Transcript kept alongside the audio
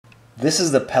This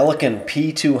is the Pelikan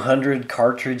P200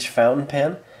 Cartridge fountain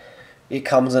pen. It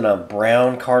comes in a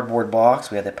brown cardboard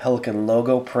box. We have the Pelikan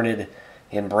logo printed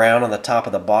in brown on the top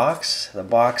of the box. The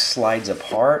box slides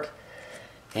apart,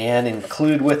 and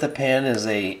included with the pen is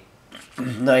a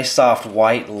nice soft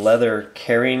white leather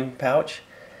carrying pouch.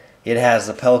 It has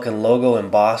the Pelikan logo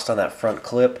embossed on that front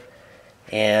clip,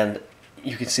 and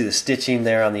you can see the stitching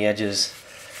there on the edges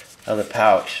of the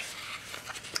pouch.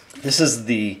 This is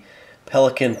the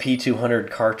Pelikan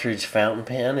P200 Cartridge fountain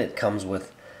pen. It comes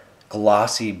with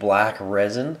glossy black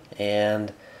resin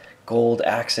and gold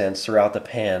accents throughout the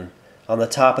pen. On the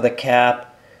top of the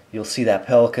cap, you'll see that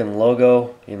Pelikan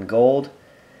logo in gold,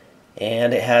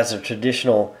 and it has a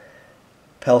traditional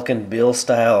Pelikan bill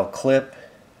style clip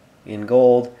in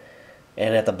gold,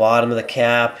 and at the bottom of the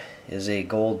cap is a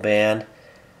gold band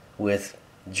with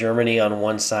Germany on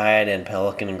one side and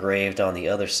Pelikan engraved on the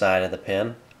other side of the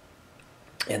pen.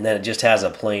 And then it just has a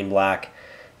plain black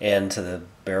end to the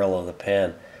barrel of the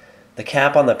pen. The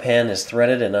cap on the pen is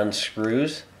threaded and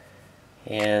unscrews,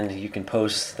 and you can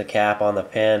post the cap on the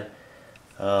pen.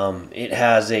 It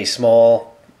has a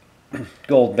small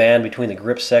gold band between the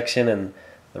grip section and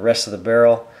the rest of the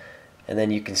barrel, and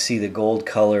then you can see the gold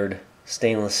colored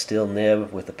stainless steel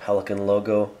nib with the Pelikan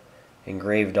logo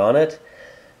engraved on it.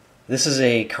 This is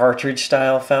a cartridge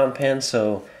style fountain pen,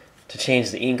 so to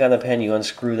change the ink on the pen, you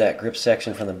unscrew that grip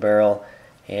section from the barrel,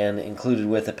 and included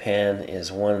with the pen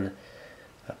is one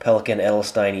Pelikan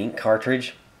Edelstein ink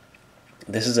cartridge.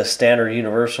 This is a standard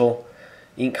universal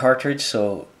ink cartridge,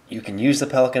 so you can use the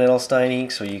Pelikan Edelstein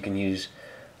ink, so you can use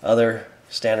other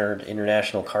standard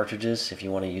international cartridges if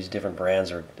you want to use different brands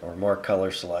or more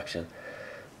color selection.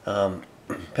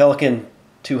 Pelikan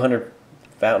 200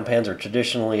 fountain pens are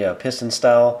traditionally a piston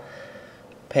style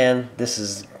pen. This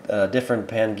is a different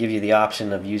pen, give you the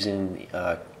option of using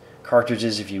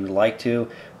cartridges if you would like to.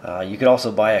 You could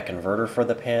also buy a converter for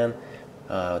the pen.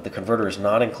 The converter is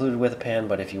not included with the pen,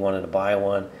 but if you wanted to buy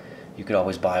one, you could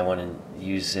always buy one and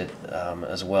use it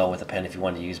as well with the pen if you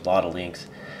wanted to use bottled inks.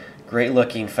 Great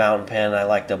looking fountain pen. I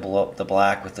like the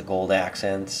black with the gold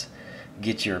accents.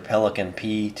 Get your Pelikan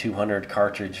P200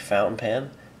 Cartridge fountain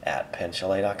pen at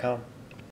penchalet.com.